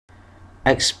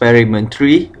Experiment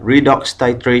 3. Redox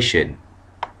Titration.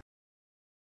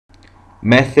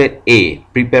 Method A.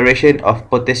 Preparation of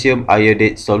potassium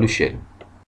iodate solution.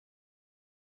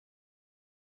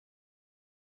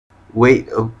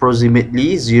 Weight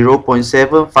approximately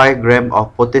 0.75 gram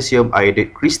of potassium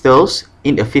iodate crystals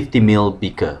in a 50 ml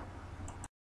beaker.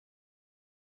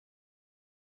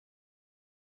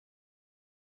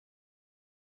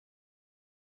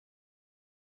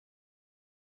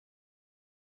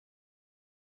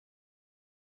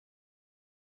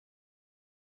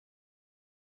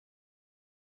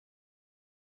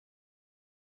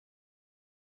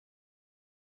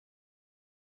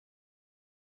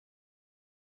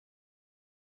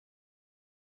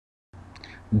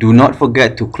 Do not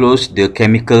forget to close the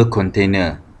chemical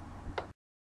container.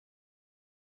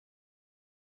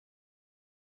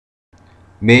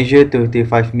 Measure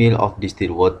 25 ml of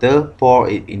distilled water,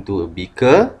 pour it into a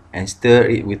beaker and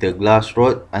stir it with a glass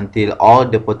rod until all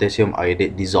the potassium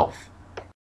iodate dissolve.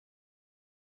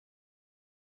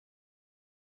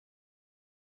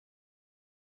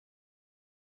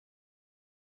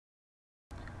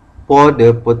 Pour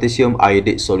the potassium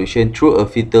iodate solution through a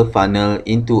filter funnel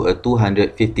into a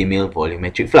 250 ml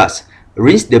volumetric flask.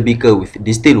 Rinse the beaker with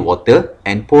distilled water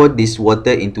and pour this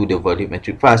water into the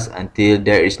volumetric flask until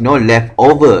there is no left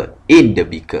over in the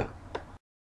beaker.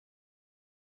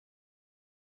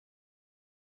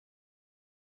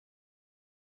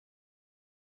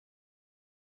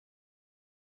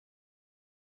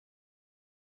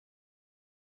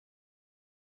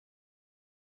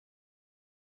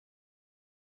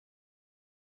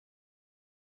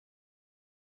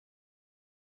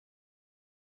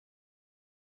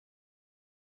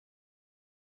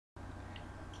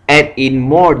 Add in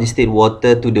more distilled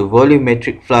water to the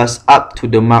volumetric flask up to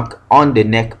the mark on the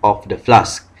neck of the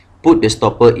flask. Put the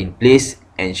stopper in place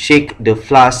and shake the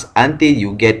flask until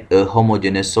you get a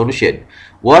homogeneous solution.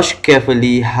 Watch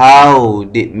carefully how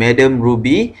did Madam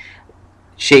Ruby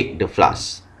shake the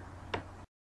flask.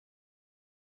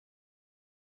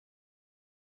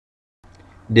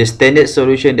 The standard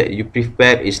solution that you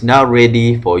prepared is now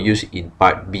ready for use in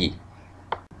part B.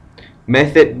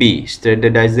 Method B.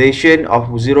 Standardization of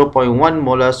 0.1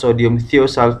 molar sodium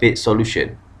thiosulphate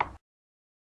solution.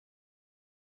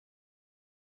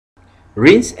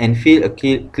 Rinse and fill a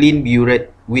clean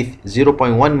burette with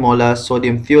 0.1 molar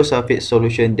sodium thiosulphate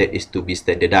solution that is to be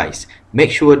standardized.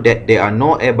 Make sure that there are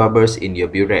no air bubbles in your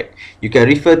burette. You can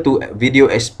refer to video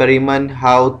experiment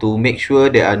how to make sure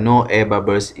there are no air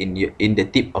bubbles in the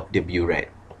tip of the burette.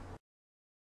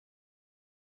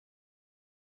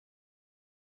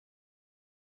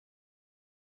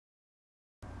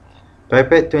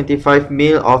 Pipette 25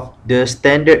 ml of the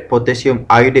standard potassium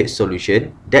iodate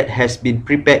solution that has been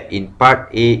prepared in part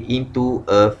A into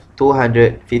a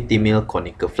 250 ml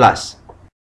conical flask.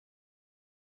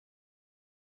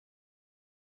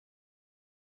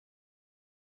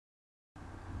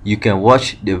 You can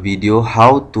watch the video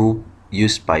how to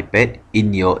use pipette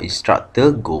in your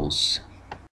instructor goals.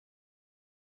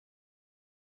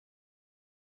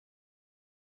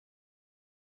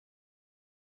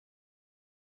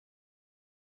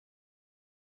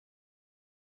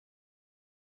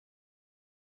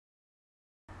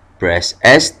 Press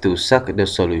S to suck the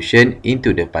solution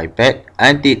into the pipette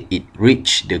until it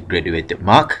reaches the graduated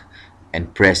mark, and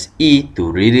press E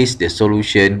to release the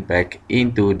solution back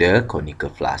into the conical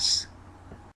flask.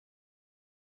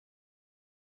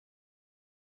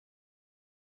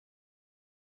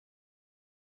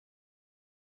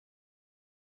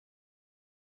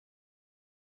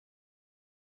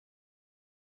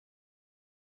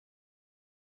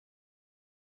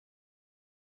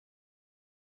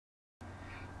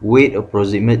 Weigh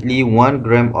approximately 1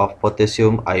 gram of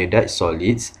potassium iodide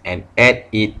solids and add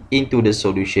it into the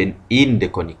solution in the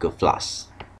conical flask.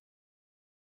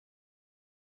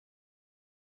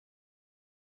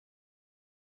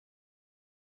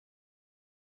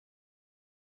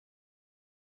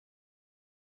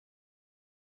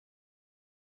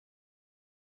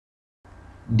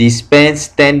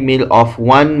 Dispense 10 ml of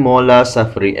 1 molar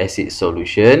sulfuric acid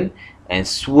solution and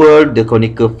swirl the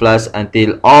conical flask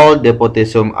until all the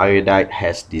potassium iodide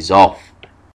has dissolved.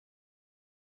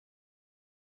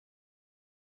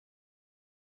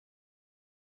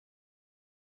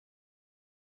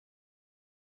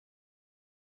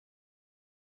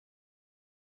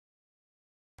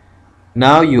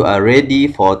 Now you are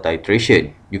ready for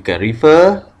titration. You can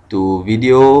refer to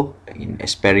video in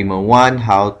experiment 1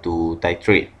 how to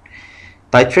titrate.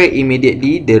 Titrate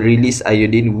immediately the released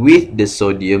iodine with the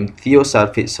sodium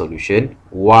thiosulphate solution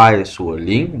while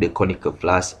swirling the conical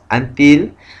flask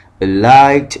until a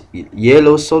light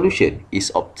yellow solution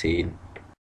is obtained.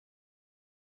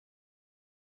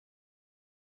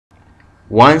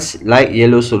 Once light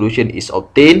yellow solution is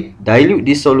obtained, dilute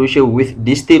this solution with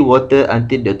distilled water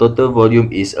until the total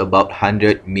volume is about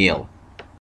 100 ml.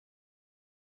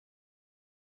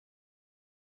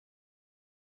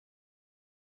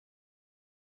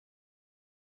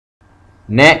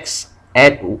 Next,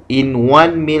 add in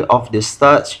 1 ml of the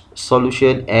starch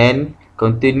solution and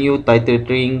continue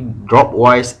titrating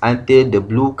dropwise until the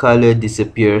blue color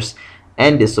disappears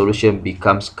and the solution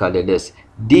becomes colorless.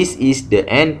 This is the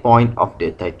end point of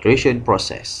the titration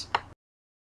process.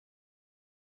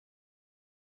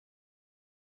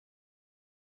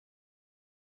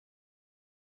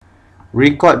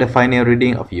 Record the final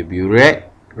reading of your burette.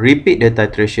 Repeat the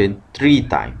titration 3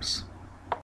 times.